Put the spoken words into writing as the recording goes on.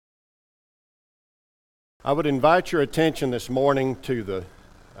I would invite your attention this morning to the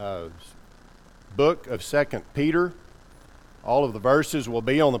book of 2 Peter. All of the verses will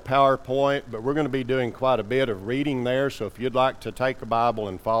be on the PowerPoint, but we're going to be doing quite a bit of reading there, so if you'd like to take a Bible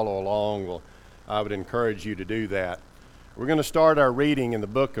and follow along, I would encourage you to do that. We're going to start our reading in the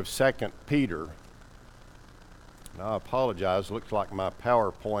book of 2 Peter. Now, I apologize. It looks like my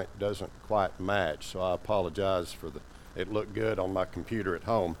PowerPoint doesn't quite match, so I apologize for it looked good on my computer at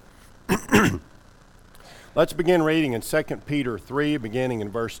home. Let's begin reading in 2 Peter 3, beginning in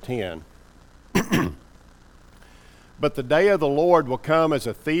verse 10. But the day of the Lord will come as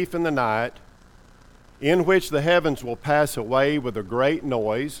a thief in the night, in which the heavens will pass away with a great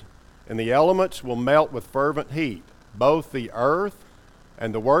noise, and the elements will melt with fervent heat. Both the earth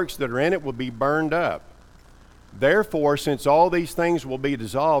and the works that are in it will be burned up. Therefore, since all these things will be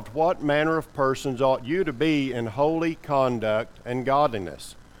dissolved, what manner of persons ought you to be in holy conduct and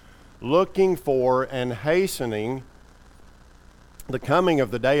godliness, looking for and hastening the coming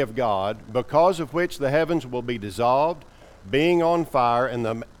of the day of God, because of which the heavens will be dissolved, being on fire, and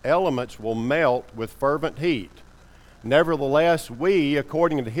the elements will melt with fervent heat. Nevertheless, we,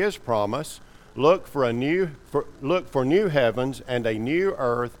 according to his promise, look for new heavens and a new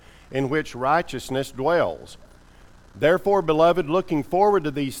earth in which righteousness dwells. Therefore, beloved, looking forward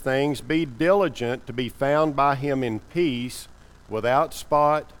to these things, be diligent to be found by him in peace, without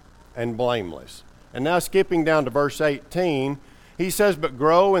spot and blameless. And now skipping down to verse 18, he says, But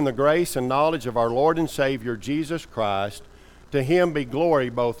grow in the grace and knowledge of our Lord and Savior, Jesus Christ. To him be glory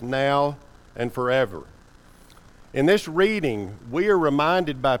both now and forever. In this reading, we are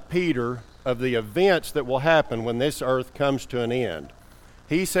reminded by Peter of the events that will happen when this earth comes to an end.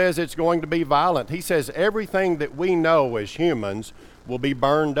 He says it's going to be violent. He says everything that we know as humans will be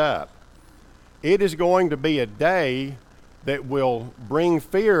burned up. It is going to be a day that will bring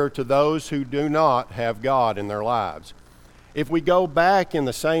fear to those who do not have God in their lives. If we go back in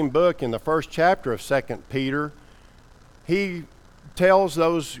the same book, in the first chapter of 2 Peter, he tells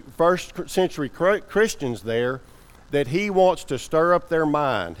those first century Christians there that he wants to stir up their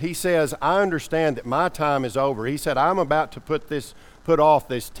mind. He says, I understand that my time is over. He said, I'm about to put off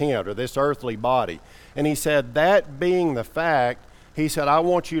this tent or this earthly body. And he said, that being the fact, he said, I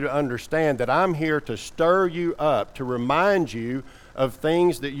want you to understand that I'm here to stir you up, to remind you of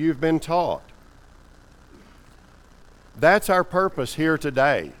things that you've been taught. That's our purpose here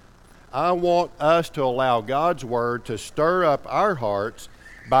today. I want us to allow God's Word to stir up our hearts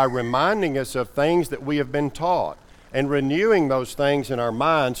by reminding us of things that we have been taught and renewing those things in our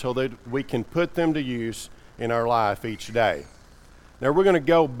minds so that we can put them to use in our life each day. Now we're going to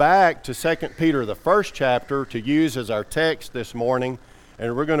go back to 2 Peter, the first chapter, to use as our text this morning,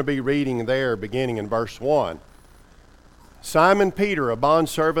 and we're going to be reading there beginning in verse 1. Simon Peter, a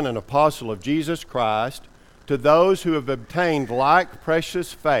bondservant and apostle of Jesus Christ, to those who have obtained like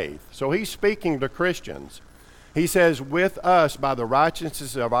precious faith. So he's speaking to Christians. He says, with us by the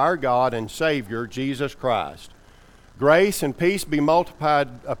righteousness of our God and Savior, Jesus Christ. Grace and peace be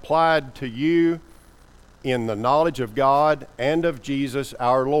applied to you in the knowledge of God and of Jesus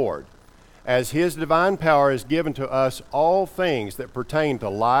our Lord, as his divine power has given to us all things that pertain to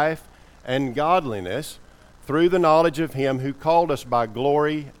life and godliness through the knowledge of him who called us by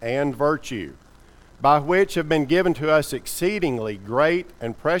glory and virtue, by which have been given to us exceedingly great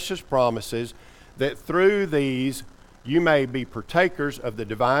and precious promises, that through these you may be partakers of the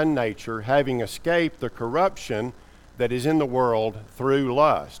divine nature, having escaped the corruption that is in the world through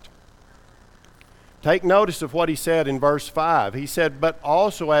lust. Take notice of what he said in verse 5. He said, But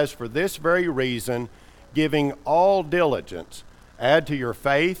also as for this very reason, giving all diligence, add to your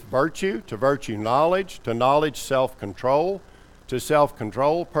faith virtue, to virtue knowledge, to knowledge self-control, to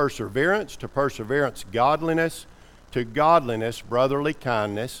self-control perseverance, to perseverance godliness, to godliness brotherly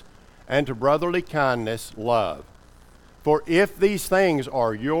kindness, and to brotherly kindness love. For if these things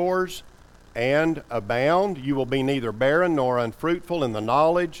are yours and abound, you will be neither barren nor unfruitful in the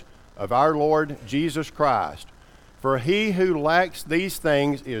knowledge of our Lord Jesus Christ. For he who lacks these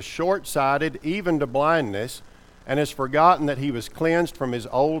things is short-sighted, even to blindness, and has forgotten that he was cleansed from his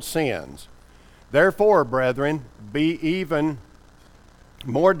old sins. Therefore, brethren, be even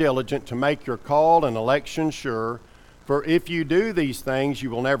more diligent to make your call and election sure, for if you do these things, you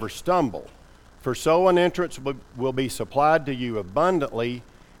will never stumble. For so an entrance will be supplied to you abundantly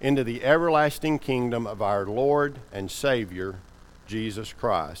into the everlasting kingdom of our Lord and Savior, Jesus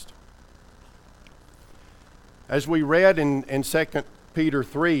Christ. As we read in 2 Peter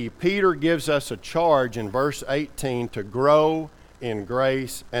 3, Peter gives us a charge in verse 18 to grow in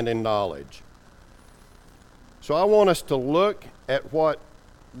grace and in knowledge. So I want us to look at what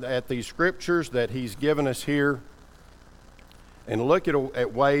at these scriptures that he's given us here and look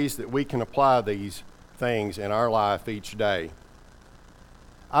at ways that we can apply these things in our life each day.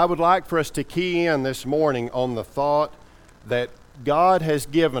 I would like for us to key in this morning on the thought that God has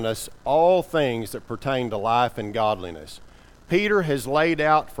given us all things that pertain to life and godliness. Peter has laid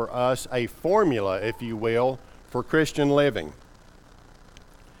out for us a formula, if you will, for Christian living.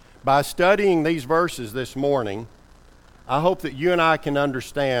 By studying these verses this morning, I hope that you and I can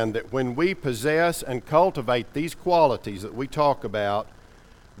understand that when we possess and cultivate these qualities that we talk about,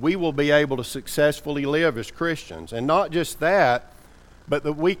 we will be able to successfully live as Christians. And not just that, but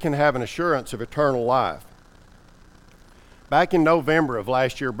that we can have an assurance of eternal life. Back in November of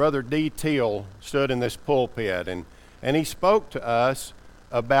last year, Brother D. Teal stood in this pulpit and he spoke to us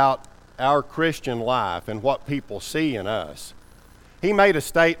about our Christian life and what people see in us. He made a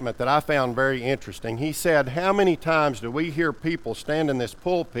statement that I found very interesting. He said, "How many times do we hear people stand in this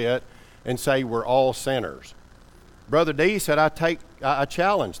pulpit and say we're all sinners?" Brother D said, I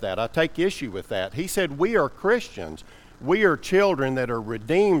challenge that. I take issue with that. He said, we are Christians. We are children that are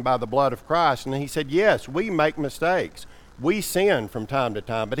redeemed by the blood of Christ. And he said, yes, we make mistakes. We sin from time to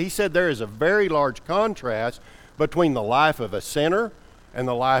time. But he said there is a very large contrast between the life of a sinner and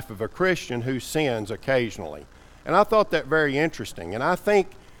the life of a Christian who sins occasionally. And I thought that very interesting. And I think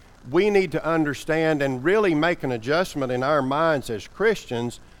we need to understand and really make an adjustment in our minds as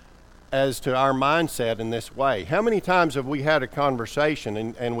Christians as to our mindset in this way. How many times have we had a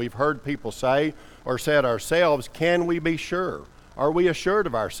conversation and we've heard people say or said ourselves, can we be sure? Are we assured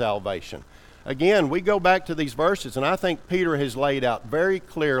of our salvation? Again, we go back to these verses, and I think Peter has laid out very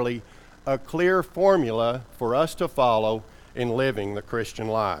clearly a clear formula for us to follow in living the Christian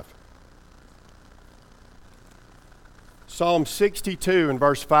life. Psalm 62 and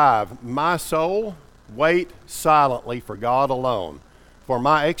verse 5, "My soul, wait silently for God alone, for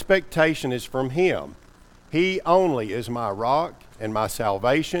my expectation is from Him. He only is my rock and my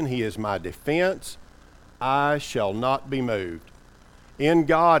salvation. He is my defense. I shall not be moved. In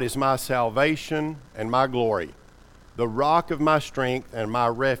God is my salvation and my glory. The rock of my strength and my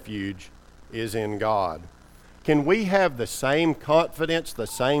refuge is in God." Can we have the same confidence, the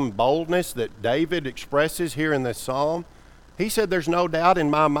same boldness that David expresses here in this psalm? He said, there's no doubt in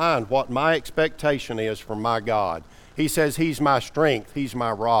my mind what my expectation is from my God. He says He's my strength, He's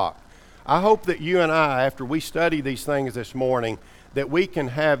my rock. I hope that you and I, after we study these things this morning, that we can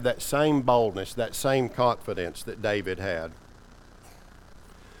have that same boldness, that same confidence that David had.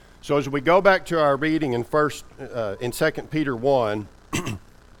 So as we go back to our reading in 2 Peter 1,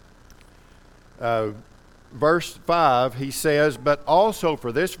 verse 5, he says, "But also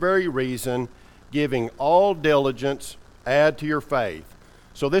for this very reason, giving all diligence, add to your faith."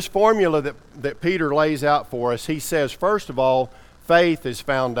 So this formula that Peter lays out for us, he says, first of all, faith is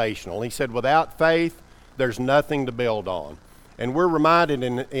foundational. He said, without faith, there's nothing to build on. And we're reminded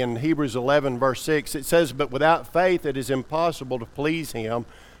in Hebrews 11, verse 6, it says, "But without faith it is impossible to please Him,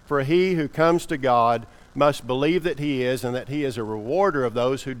 for he who comes to God must believe that He is, and that He is a rewarder of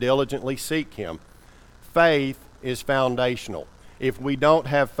those who diligently seek Him." Faith is foundational. If we don't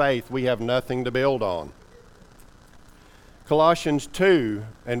have faith, we have nothing to build on. Colossians 2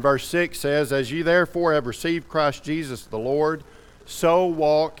 and verse 6 says, "As ye therefore have received Christ Jesus the Lord, so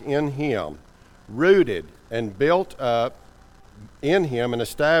walk in Him, rooted and built up in Him and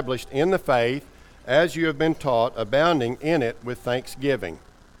established in the faith, as you have been taught, abounding in it with thanksgiving."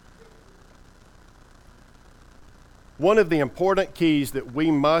 One of the important keys that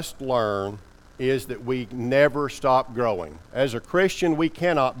we must learn is that we never stop growing. As a Christian, we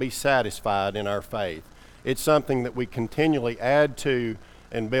cannot be satisfied in our faith. It's something that we continually add to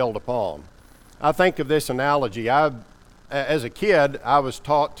and build upon. I think of this analogy. As a kid, I was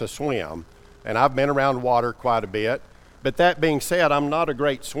taught to swim, and I've been around water quite a bit. But that being said, I'm not a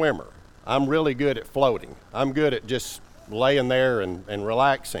great swimmer. I'm really good at floating. I'm good at just laying there and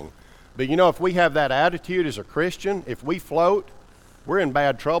relaxing. But you know, if we have that attitude as a Christian, if we float, we're in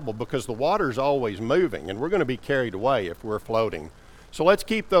bad trouble because the water's always moving, and we're going to be carried away if we're floating. So let's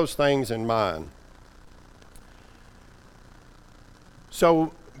keep those things in mind.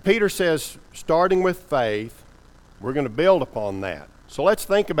 So Peter says, starting with faith, we're going to build upon that. So let's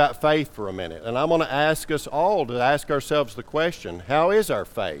think about faith for a minute. And I'm going to ask us all to ask ourselves the question, how is our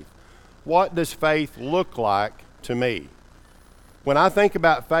faith? What does faith look like to me? When I think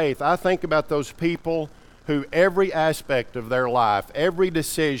about faith, I think about those people who every aspect of their life, every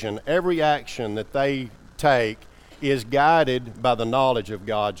decision, every action that they take is guided by the knowledge of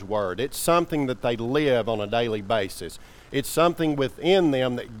God's Word. It's something that they live on a daily basis. It's something within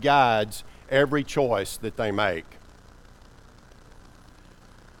them that guides every choice that they make.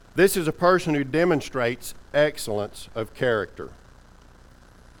 This is a person who demonstrates excellence of character.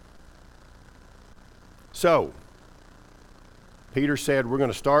 So, Peter said we're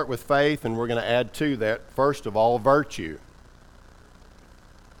going to start with faith and we're going to add to that, first of all, virtue.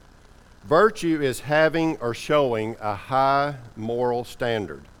 Virtue is having or showing a high moral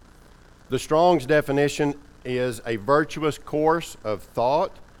standard. The Strong's definition is a virtuous course of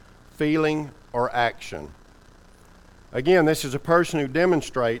thought, feeling, or action. Again, this is a person who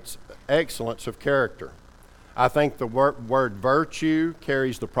demonstrates excellence of character. I think the word virtue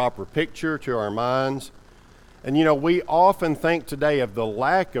carries the proper picture to our minds. And you know, we often think today of the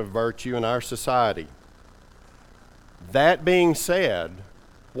lack of virtue in our society. That being said,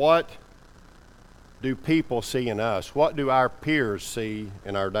 what do people see in us? What do our peers see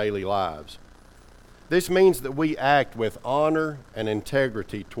in our daily lives? This means that we act with honor and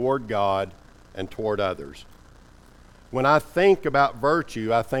integrity toward God and toward others. When I think about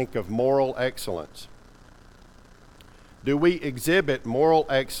virtue, I think of moral excellence. Do we exhibit moral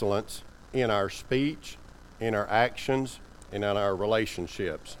excellence in our speech, in our actions, and in our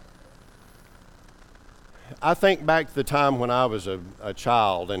relationships? I think back to the time when I was a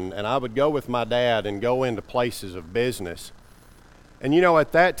child, and I would go with my dad and go into places of business. And you know,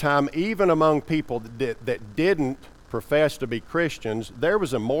 at that time, even among people that didn't profess to be Christians, there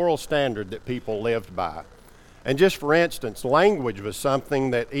was a moral standard that people lived by. And just for instance, language was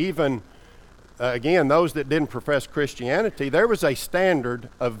something that even, again, those that didn't profess Christianity, there was a standard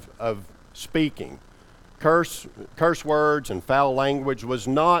of speaking. Curse words and foul language was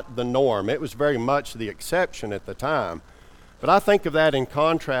not the norm. It was very much the exception at the time. But I think of that in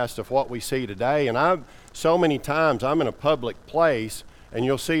contrast of what we see today. And so many times I'm in a public place and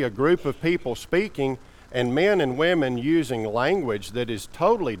you'll see a group of people speaking and men and women using language that is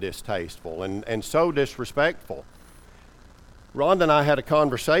totally distasteful and so disrespectful. Rhonda and I had a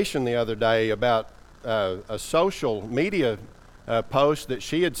conversation the other day about a social media post that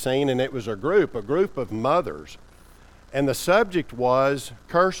she had seen, and it was a group of mothers. And the subject was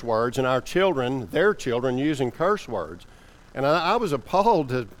curse words and our children, their children, using curse words. And I was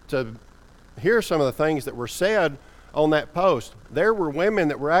appalled to hear some of the things that were said on that post. There were women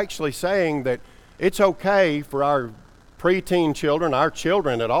that were actually saying that it's okay for our preteen children, our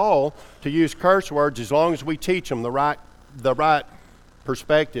children at all, to use curse words as long as we teach them the right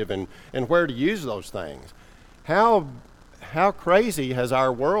perspective and where to use those things. How crazy has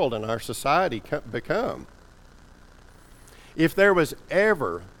our world and our society become? If there was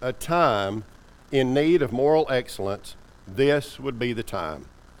ever a time in need of moral excellence, this would be the time.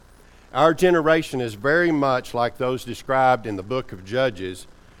 Our generation is very much like those described in the book of Judges,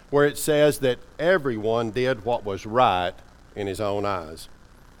 where it says that everyone did what was right in his own eyes.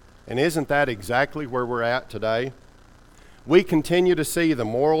 And isn't that exactly where we're at today? We continue to see the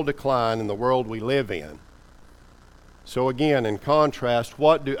moral decline in the world we live in. So again, in contrast,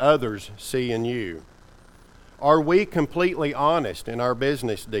 what do others see in you? Are we completely honest in our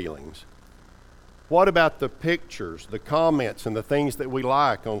business dealings? What about the pictures, the comments, and the things that we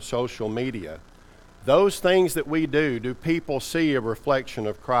like on social media? Those things that we do people see a reflection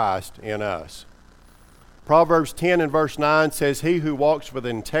of Christ in us? Proverbs 10 and verse 9 says, "He who walks with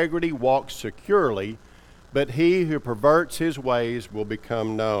integrity walks securely, but he who perverts his ways will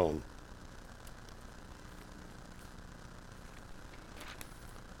become known."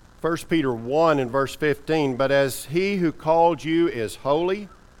 1 Peter 1 and verse 15, "But as he who called you is holy,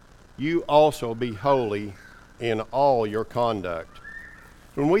 you also be holy in all your conduct."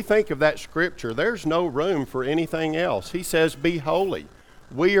 When we think of that scripture, there's no room for anything else. He says, be holy.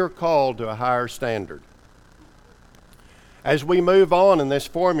 We are called to a higher standard. As we move on in this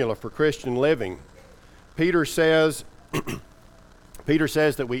formula for Christian living, Peter says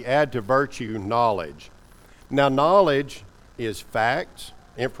that we add to virtue knowledge. Now, knowledge is facts,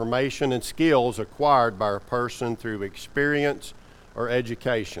 information, and skills acquired by a person through experience or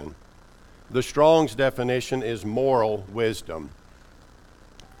education. The Strong's definition is moral wisdom.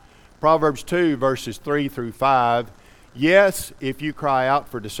 Proverbs 2, verses 3 through 5, "Yes, if you cry out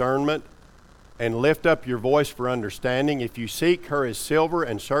for discernment and lift up your voice for understanding, if you seek her as silver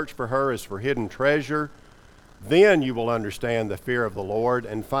and search for her as for hidden treasure, then you will understand the fear of the Lord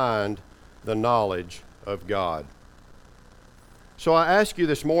and find the knowledge of God." So I ask you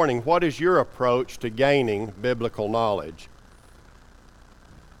this morning, what is your approach to gaining biblical knowledge?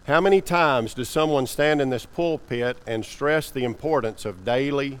 How many times does someone stand in this pulpit and stress the importance of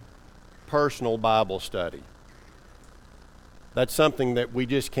daily, personal Bible study? That's something that we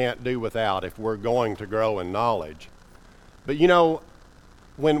just can't do without if we're going to grow in knowledge. But you know,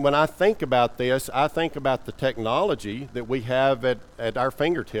 when I think about this, I think about the technology that we have at our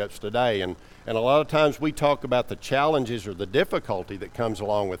fingertips today. And a lot of times we talk about the challenges or the difficulty that comes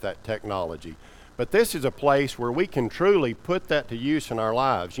along with that technology. But this is a place where we can truly put that to use in our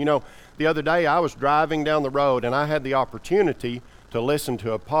lives. You know, the other day I was driving down the road and I had the opportunity to listen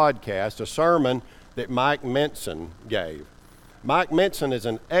to a podcast, a sermon that Mike Menson gave. Mike Menson is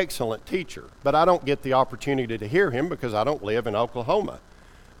an excellent teacher, but I don't get the opportunity to hear him because I don't live in Oklahoma.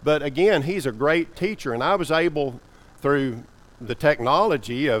 But again, he's a great teacher, and I was able, through the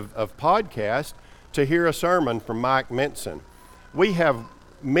technology of podcast, to hear a sermon from Mike Menson. We have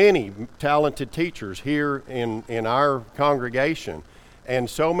many talented teachers here in our congregation, and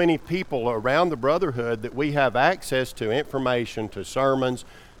so many people around the Brotherhood that we have access to information, to sermons,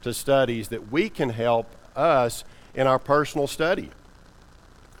 to studies that we can help us in our personal study.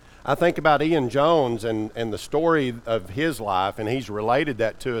 I think about Ian Jones and the story of his life, and he's related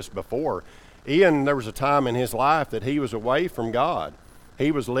that to us before. Ian, there was a time in his life that he was away from God.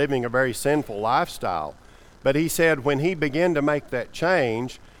 He was living a very sinful lifestyle. But he said when he began to make that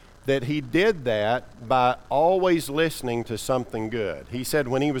change, that he did that by always listening to something good. He said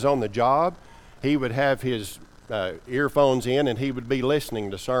when he was on the job, he would have his earphones in and he would be listening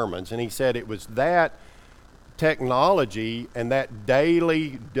to sermons. And he said it was that technology and that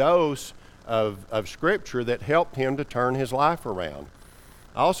daily dose of Scripture that helped him to turn his life around.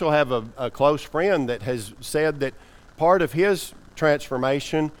 I also have a close friend that has said that part of his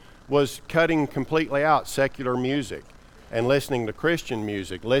transformation was cutting completely out secular music and listening to Christian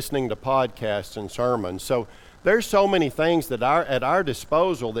music, listening to podcasts and sermons. So there's so many things that are at our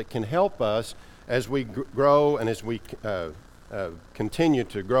disposal that can help us as we grow and as we continue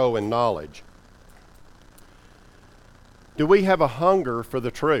to grow in knowledge. Do we have a hunger for the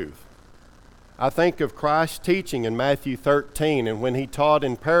truth? I think of Christ's teaching in Matthew 13, and when he taught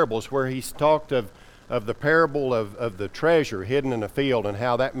in parables, where he talked of the parable of the treasure hidden in a field, and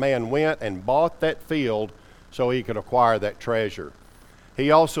how that man went and bought that field so he could acquire that treasure.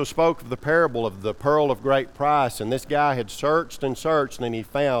 He also spoke of the parable of the pearl of great price, and this guy had searched and searched, and he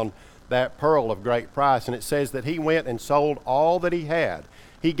found that pearl of great price. And it says that he went and sold all that he had.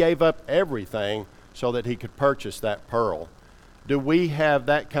 He gave up everything so that he could purchase that pearl. Do we have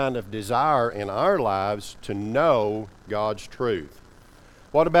that kind of desire in our lives to know God's truth?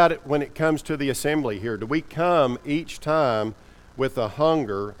 What about it when it comes to the assembly here? Do we come each time with a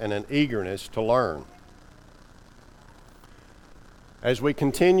hunger and an eagerness to learn? As we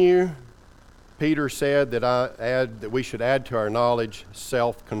continue, Peter said that we should add to our knowledge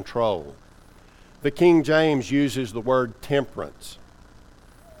self-control. The King James uses the word temperance.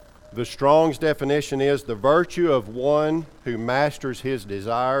 The Strong's definition is the virtue of one who masters his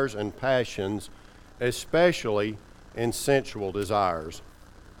desires and passions, especially in sensual desires.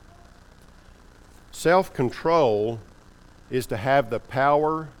 Self-control is to have the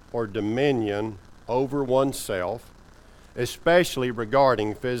power or dominion over oneself, especially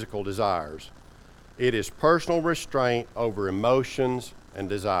regarding physical desires. It is personal restraint over emotions and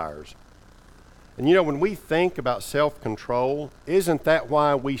desires. And you know, when we think about self-control, isn't that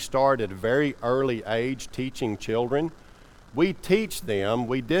why we start at a very early age teaching children? We teach them,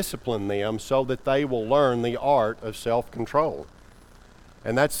 we discipline them so that they will learn the art of self-control.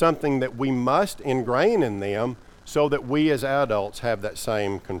 And that's something that we must ingrain in them so that we as adults have that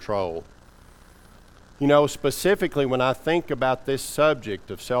same control. You know, specifically when I think about this subject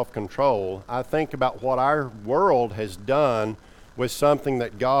of self-control, I think about what our world has done with something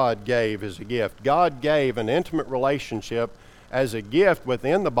that God gave as a gift. God gave an intimate relationship as a gift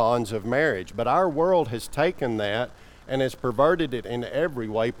within the bonds of marriage, but our world has taken that and has perverted it in every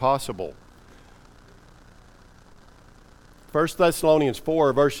way possible. 1 Thessalonians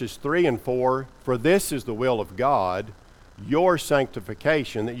 4, verses 3 and 4, "For this is the will of God, your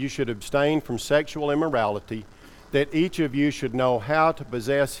sanctification, that you should abstain from sexual immorality, that each of you should know how to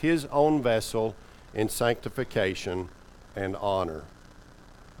possess his own vessel in sanctification and honor."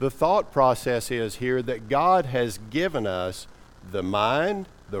 The thought process is here that God has given us the mind,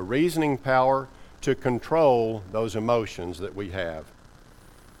 the reasoning power to control those emotions that we have.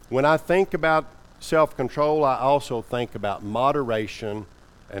 When I think about self-control, I also think about moderation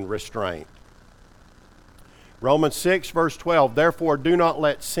and restraint. Romans 6, verse 12, "Therefore do not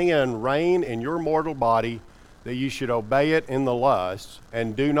let sin reign in your mortal body, that you should obey it in the lusts,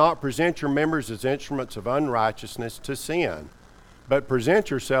 and do not present your members as instruments of unrighteousness to sin, but present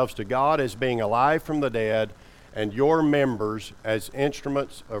yourselves to God as being alive from the dead, and your members as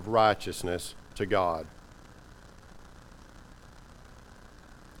instruments of righteousness to God."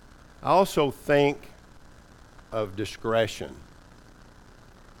 I also think of discretion.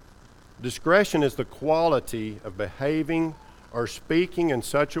 Discretion is the quality of behaving or speaking in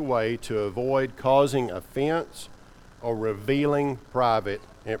such a way to avoid causing offense or revealing private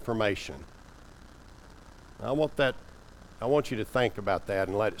information. I want you to think about that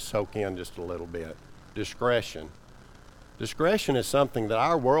and let it soak in just a little bit. Discretion. Discretion is something that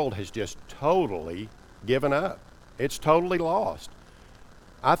our world has just totally given up. It's totally lost.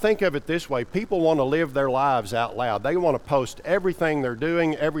 I think of it this way. People want to live their lives out loud. They want to post everything they're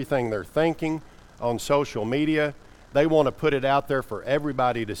doing, everything they're thinking on social media. They want to put it out there for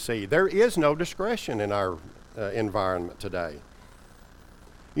everybody to see. There is no discretion in our environment today.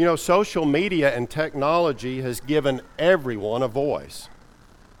 You know, social media and technology has given everyone a voice,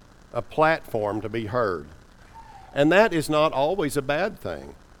 a platform to be heard. And that is not always a bad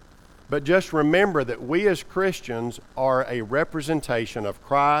thing. But just remember that we as Christians are a representation of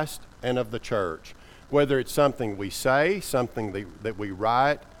Christ and of the church. Whether it's something we say, something that we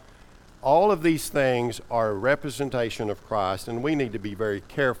write, all of these things are a representation of Christ, and we need to be very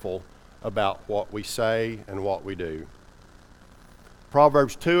careful about what we say and what we do.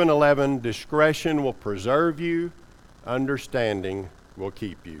 Proverbs 2:11, discretion will preserve you, understanding will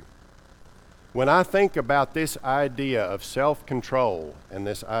keep you. When I think about this idea of self-control and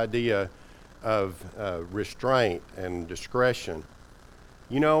this idea of restraint and discretion,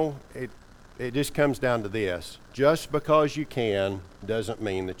 you know, it just comes down to this. Just because you can doesn't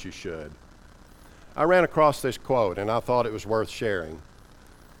mean that you should. I ran across this quote and I thought it was worth sharing.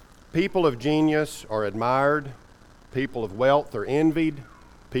 People of genius are admired, people of wealth are envied,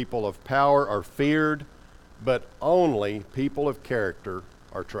 people of power are feared, but only people of character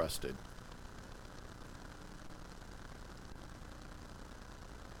are trusted.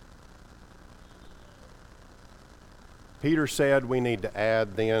 Peter said we need to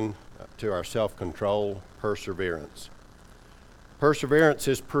add then to our self-control perseverance. Perseverance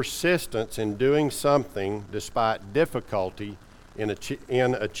is persistence in doing something despite difficulty in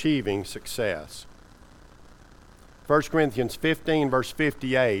achieving success. 1 Corinthians 15, verse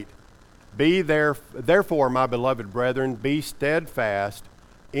 58, Therefore, my beloved brethren, be steadfast,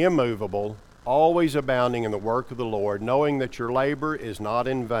 immovable, always abounding in the work of the Lord, knowing that your labor is not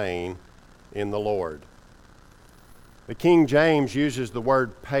in vain in the Lord. The King James uses the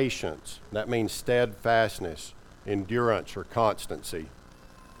word patience. That means steadfastness, endurance, or constancy.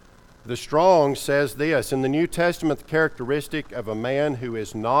 The Strong's says this, in the New Testament, the characteristic of a man who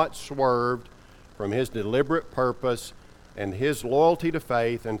is not swerved from his deliberate purpose and his loyalty to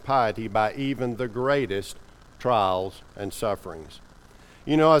faith and piety by even the greatest trials and sufferings.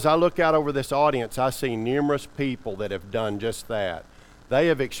 You know, as I look out over this audience, I see numerous people that have done just that. They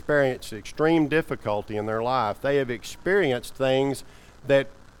have experienced extreme difficulty in their life. They have experienced things that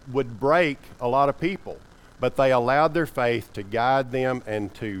would break a lot of people, but they allowed their faith to guide them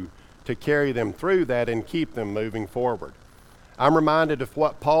and to carry them through that and keep them moving forward. I'm reminded of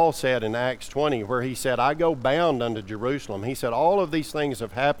what Paul said in Acts 20, where he said, I go bound unto Jerusalem. He said, all of these things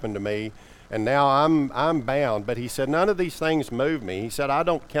have happened to me, and now I'm bound. But he said, none of these things move me. He said, I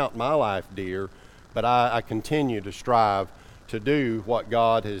don't count my life dear, but I continue to strive to do what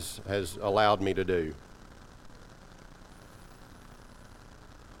God has allowed me to do.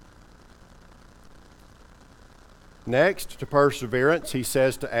 Next to perseverance, he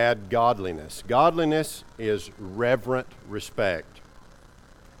says to add godliness. Godliness is reverent respect.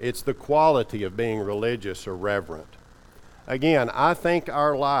 It's the quality of being religious or reverent. Again, I think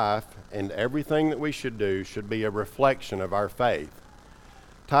our life and everything that we should do should be a reflection of our faith.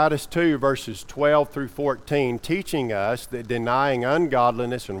 Titus 2, verses 12 through 14, teaching us that denying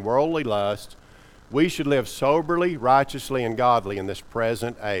ungodliness and worldly lusts, we should live soberly, righteously, and godly in this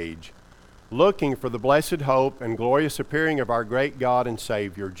present age, looking for the blessed hope and glorious appearing of our great God and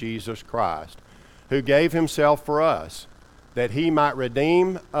Savior, Jesus Christ, who gave himself for us, that he might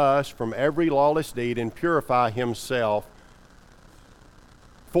redeem us from every lawless deed and purify himself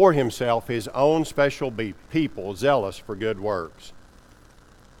for himself his own special people, zealous for good works.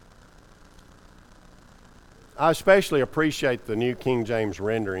 I especially appreciate the New King James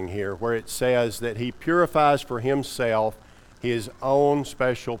rendering here, where it says that he purifies for himself his own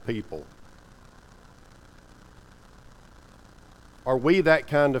special people. Are we that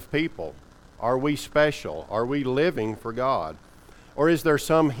kind of people? Are we special? Are we living for God? Or is there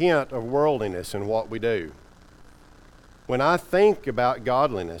some hint of worldliness in what we do? When I think about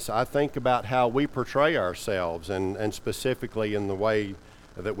godliness, I think about how we portray ourselves and specifically in the way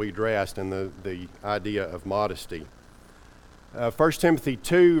that we dressed and the idea of modesty. 1 Timothy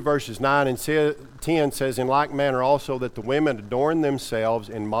 2, verses 9 and 10 says, in like manner also that the women adorn themselves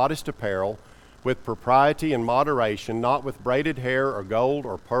in modest apparel, with propriety and moderation, not with braided hair or gold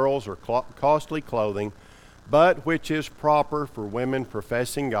or pearls or costly clothing, but which is proper for women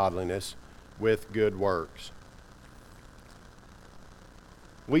professing godliness with good works.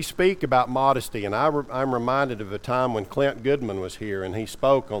 We speak about modesty, and I'm reminded of a time when Clint Goodman was here, and he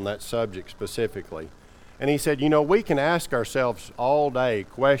spoke on that subject specifically. And he said, we can ask ourselves all day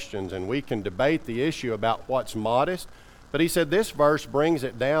questions, and we can debate the issue about what's modest, but he said this verse brings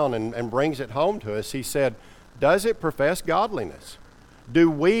it down and brings it home to us. He said, does it profess godliness? Do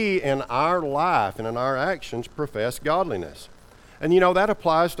we in our life and in our actions profess godliness? And that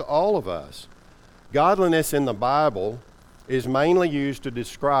applies to all of us. Godliness in the Bible is mainly used to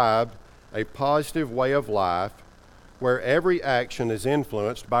describe a positive way of life where every action is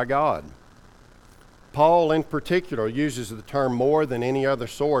influenced by God. Paul in particular uses the term more than any other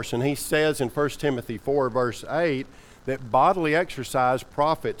source, and he says in 1 Timothy 4 verse 8 that bodily exercise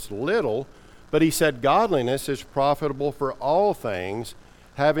profits little, but he said godliness is profitable for all things,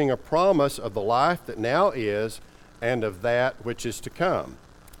 having a promise of the life that now is and of that which is to come.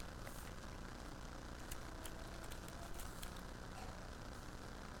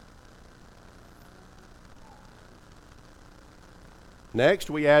 Next,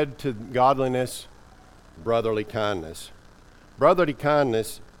 we add to godliness brotherly kindness. Brotherly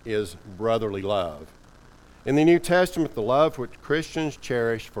kindness is brotherly love. In the New Testament, the love which Christians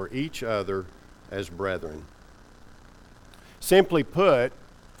cherish for each other as brethren. Simply put,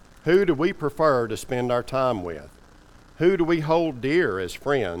 who do we prefer to spend our time with? Who do we hold dear as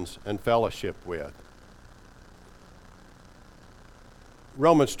friends and fellowship with?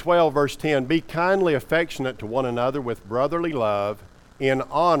 Romans 12, verse 10, be kindly affectionate to one another with brotherly love, in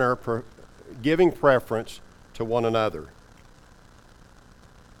honor, giving preference to one another.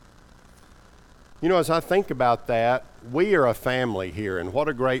 As I think about that, we are a family here, and what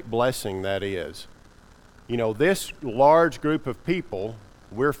a great blessing that is. This large group of people,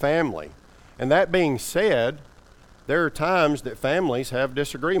 we're family. And that being said, there are times that families have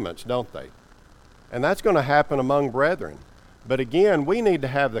disagreements, don't they? And that's going to happen among brethren. But again, we need to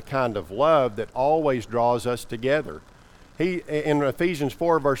have the kind of love that always draws us together. In Ephesians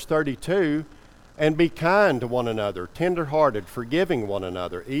 4, verse 32, and be kind to one another, tender-hearted, forgiving one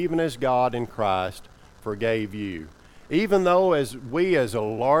another, even as God in Christ forgave you. Even though as a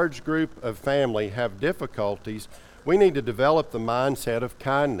large group of family have difficulties, we need to develop the mindset of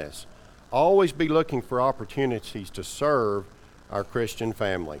kindness. Always be looking for opportunities to serve our Christian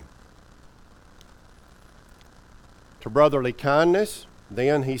family. To brotherly kindness,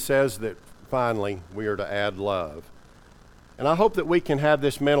 then he says that finally we are to add love. And I hope that we can have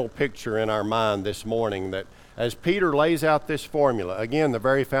this mental picture in our mind this morning that as Peter lays out this formula, again, the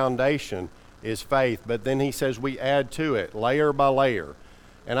very foundation is faith, but then he says we add to it layer by layer.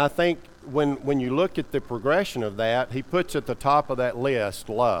 And I think when you look at the progression of that, he puts at the top of that list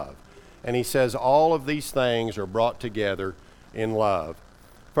love. And he says all of these things are brought together in love.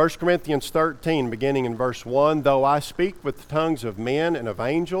 1 Corinthians 13, beginning in verse 1, though I speak with the tongues of men and of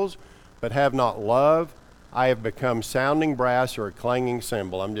angels, but have not love, I have become sounding brass or a clanging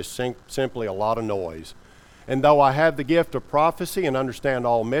cymbal. I'm just simply a lot of noise. And though I have the gift of prophecy and understand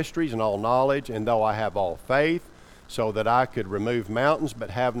all mysteries and all knowledge, and though I have all faith, so that I could remove mountains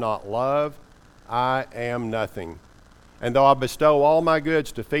but have not love, I am nothing. And though I bestow all my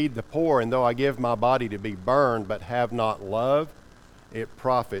goods to feed the poor, and though I give my body to be burned but have not love, it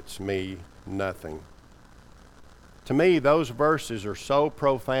profits me nothing. To me, those verses are so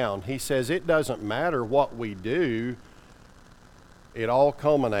profound. He says it doesn't matter what we do, it all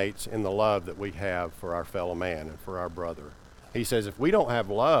culminates in the love that we have for our fellow man and for our brother. He says if we don't have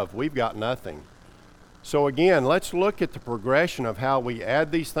love, we've got nothing. So again, let's look at the progression of how we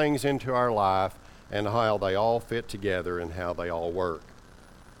add these things into our life and how they all fit together and how they all work.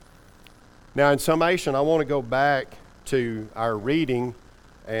 Now, in summation, I want to go back to our reading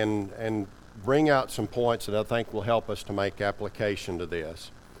and bring out some points that I think will help us to make application to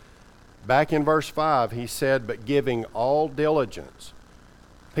this. Back in verse 5, he said, but giving all diligence.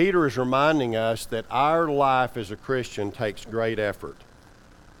 Peter is reminding us that our life as a Christian takes great effort.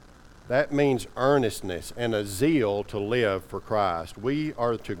 That means earnestness and a zeal to live for Christ. We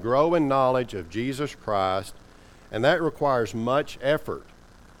are to grow in knowledge of Jesus Christ, and that requires much effort.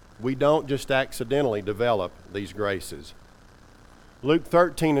 We don't just accidentally develop these graces. Luke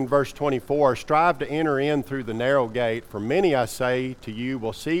 13 and verse 24, strive to enter in through the narrow gate, for many, I say to you,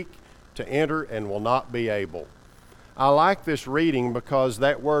 will seek to enter and will not be able. I like this reading because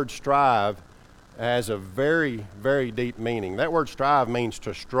that word strive has a very, very deep meaning. That word strive means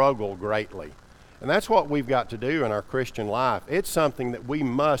to struggle greatly. And that's what we've got to do in our Christian life. It's something that we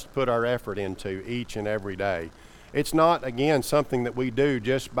must put our effort into each and every day. It's not, again, something that we do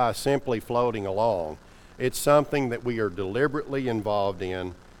just by simply floating along. It's something that we are deliberately involved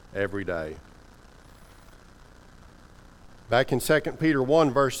in every day. Back in 2 Peter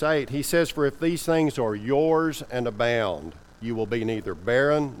 1, verse 8, he says, "For if these things are yours and abound, you will be neither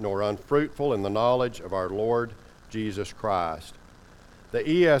barren nor unfruitful in the knowledge of our Lord Jesus Christ." The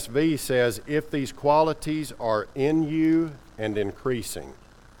ESV says, "if these qualities are in you and increasing."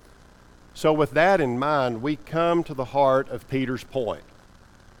 So with that in mind, we come to the heart of Peter's point.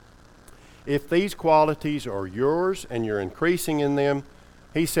 If these qualities are yours and you're increasing in them,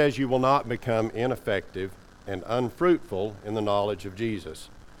 he says you will not become ineffective and unfruitful in the knowledge of Jesus.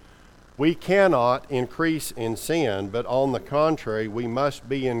 We cannot increase in sin, but on the contrary, we must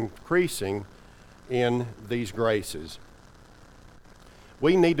be increasing in these graces.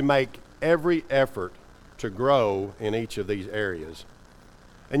 We need to make every effort to grow in each of these areas.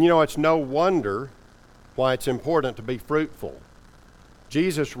 And it's no wonder why it's important to be fruitful.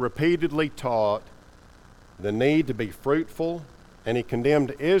 Jesus repeatedly taught the need to be fruitful, and he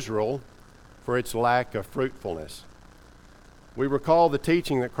condemned Israel for its lack of fruitfulness. We recall the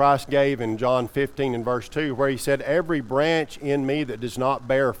teaching that Christ gave in John 15 and verse 2, where he said, "Every branch in me that does not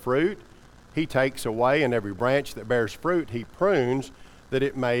bear fruit, he takes away, and every branch that bears fruit, he prunes, that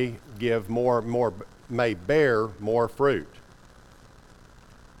it may bear more fruit."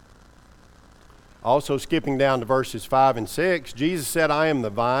 Also, skipping down to verses 5 and 6, Jesus said, "I am the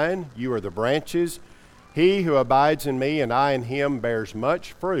vine, you are the branches. He who abides in me and I in him bears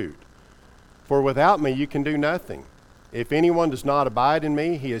much fruit. For without me you can do nothing. If anyone does not abide in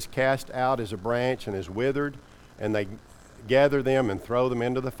me, he is cast out as a branch and is withered, and they gather them and throw them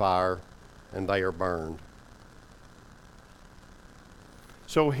into the fire, and they are burned."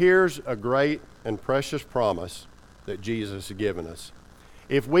 So here's a great and precious promise that Jesus has given us.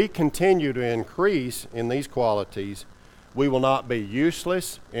 If we continue to increase in these qualities, we will not be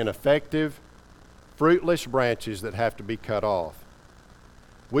useless, ineffective, fruitless branches that have to be cut off.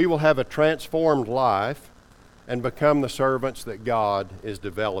 We will have a transformed life and become the servants that God is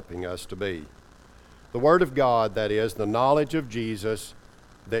developing us to be. The Word of God, that is, the knowledge of Jesus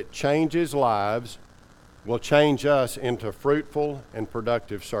that changes lives, will change us into fruitful and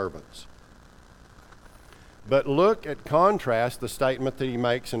productive servants. But look at contrast the statement that he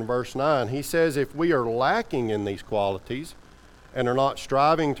makes in verse 9. He says, if we are lacking in these qualities and are not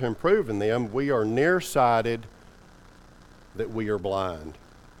striving to improve in them, we are nearsighted, that we are blind.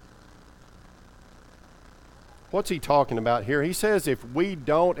 What's he talking about here? He says if we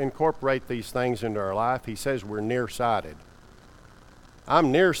don't incorporate these things into our life, he says we're nearsighted.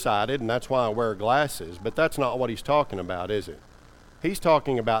 I'm nearsighted, and that's why I wear glasses, but that's not what he's talking about, is it? He's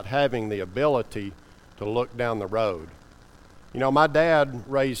talking about having the ability to look down the road. My dad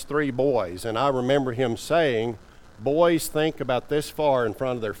raised 3 boys, and I remember him saying, boys think about this far in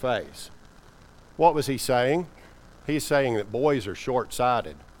front of their face. What was he saying? He's saying that boys are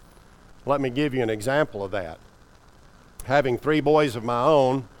short-sighted. Let me give you an example of that. Having 3 boys of my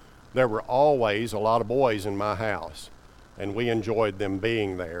own, there were always a lot of boys in my house, and we enjoyed them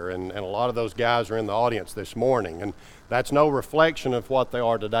being there. And a lot of those guys are in the audience this morning, and that's no reflection of what they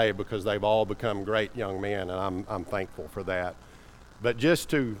are today, because they've all become great young men, and I'm thankful for that. But just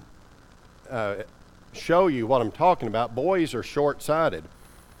to show you what I'm talking about, boys are short-sighted.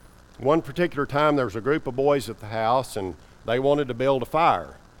 One particular time there was a group of boys at the house, and they wanted to build a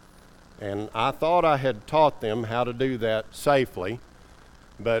fire. And I thought I had taught them how to do that safely,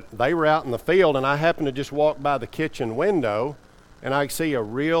 but they were out in the field, and I happened to just walk by the kitchen window, and I could see a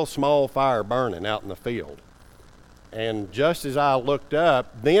real small fire burning out in the field. And just as I looked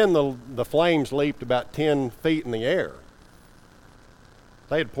up, then the flames leaped about 10 feet in the air.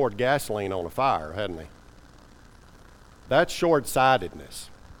 They had poured gasoline on a fire, hadn't they? That's short-sightedness.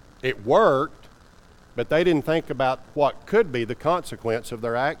 It worked, but they didn't think about what could be the consequence of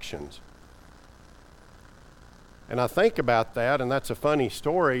their actions. And I think about that, and that's a funny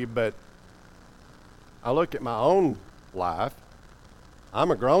story, but I look at my own life.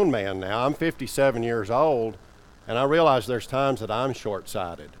 I'm a grown man now. I'm 57 years old, and I realize there's times that I'm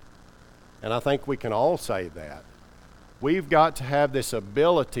short-sighted. And I think we can all say that. We've got to have this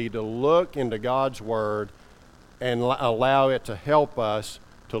ability to look into God's Word and allow it to help us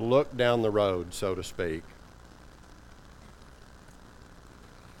to look down the road, so to speak.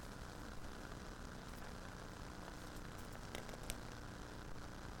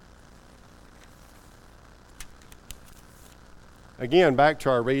 Again, back to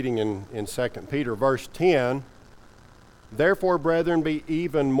our reading in 2 Peter, verse 10. Therefore, brethren, be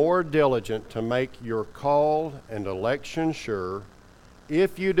even more diligent to make your call and election sure.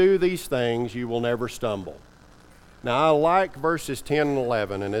 If you do these things, you will never stumble. Now, I like verses 10 and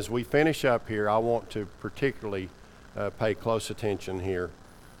 11, and as we finish up here, I want to particularly pay close attention here.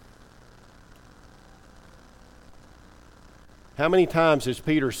 How many times has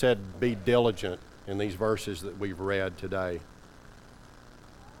Peter said, be diligent, in these verses that we've read today?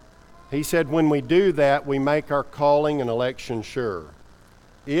 He said, when we do that, we make our calling and election sure.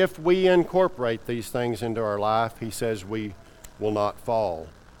 If we incorporate these things into our life, he says we will not fall.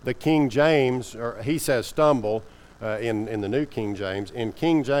 The King James, or he says stumble in the New King James. In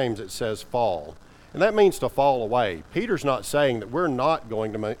King James, it says fall. And that means to fall away. Peter's not saying that we're not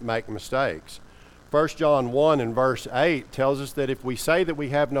going to make mistakes. 1 John 1 and verse 8 tells us that if we say that we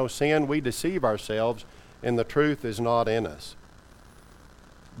have no sin, we deceive ourselves, and the truth is not in us.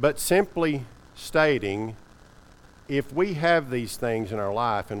 But simply stating, if we have these things in our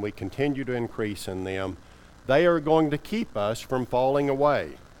life and we continue to increase in them, they are going to keep us from falling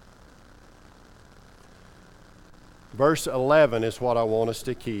away. Verse 11 is what I want us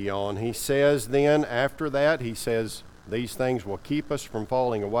to key on. He says then, after that, he says, these things will keep us from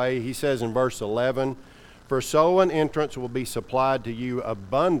falling away. He says in verse 11, for so an entrance will be supplied to you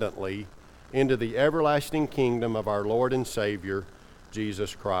abundantly into the everlasting kingdom of our Lord and Savior,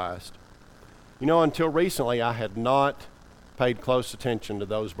 Jesus Christ. You know, until recently, I had not paid close attention to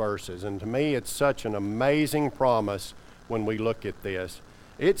those verses. And to me, it's such an amazing promise when we look at this.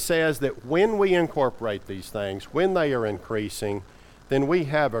 It says that when we incorporate these things, when they are increasing, then we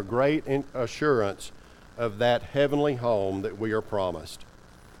have a great assurance of that heavenly home that we are promised.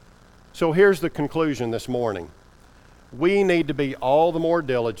 So here's the conclusion this morning. We need to be all the more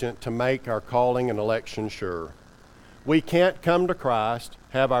diligent to make our calling and election sure. We can't come to Christ,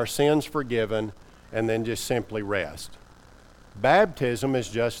 have our sins forgiven, and then just simply rest. Baptism is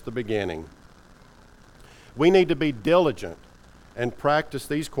just the beginning. We need to be diligent and practice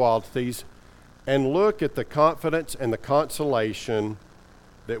these qualities and look at the confidence and the consolation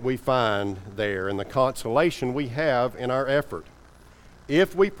that we find there and the consolation we have in our effort.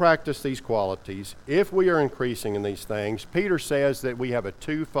 If we practice these qualities, if we are increasing in these things, Peter says that we have a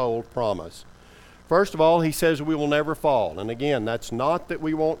twofold promise. First of all, he says we will never fall. And again, that's not that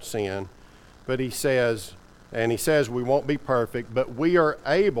we won't sin, but he says we won't be perfect, but we are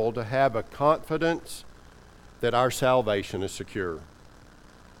able to have a confidence that our salvation is secure.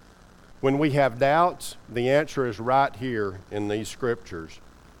 When we have doubts, the answer is right here in these scriptures.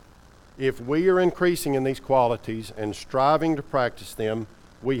 If we are increasing in these qualities and striving to practice them,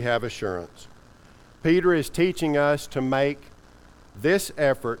 we have assurance. Peter is teaching us to make this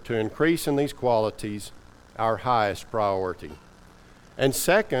effort to increase in these qualities our highest priority. And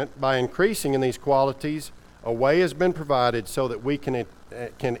second, by increasing in these qualities, a way has been provided so that we can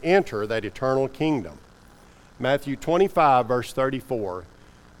enter that eternal kingdom. Matthew 25, verse 34.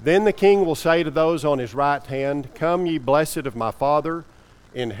 Then the king will say to those on his right hand, come ye blessed of my Father,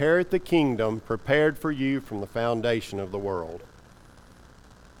 inherit the kingdom prepared for you from the foundation of the world.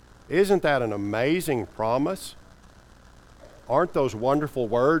 Isn't that an amazing promise? Aren't those wonderful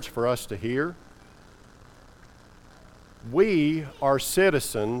words for us to hear? We are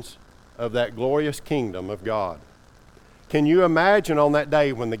citizens of that glorious kingdom of God. Can you imagine on that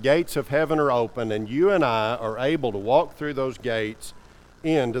day when the gates of heaven are open and you and I are able to walk through those gates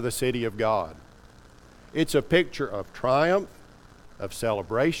into the city of God? It's a picture of triumph, of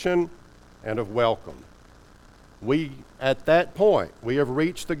celebration, and of welcome. At that point, we have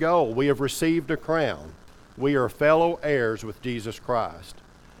reached the goal. We have received a crown. We are fellow heirs with Jesus Christ.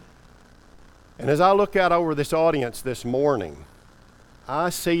 And as I look out over this audience this morning, I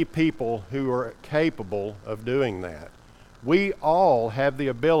see people who are capable of doing that. We all have the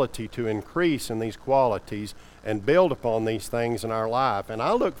ability to increase in these qualities and build upon these things in our life. And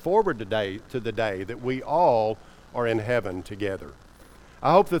I look forward to the day that we all are in heaven together.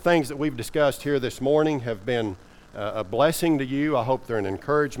 I hope the things that we've discussed here this morning have been a blessing to you. I hope they're an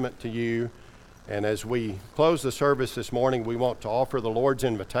encouragement to you. And as we close the service this morning, we want to offer the Lord's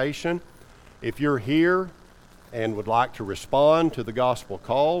invitation. If you're here and would like to respond to the gospel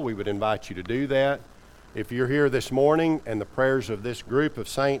call, we would invite you to do that. If you're here this morning and the prayers of this group of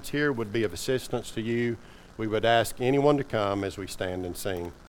saints here would be of assistance to you, we would ask anyone to come as we stand and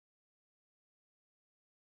sing.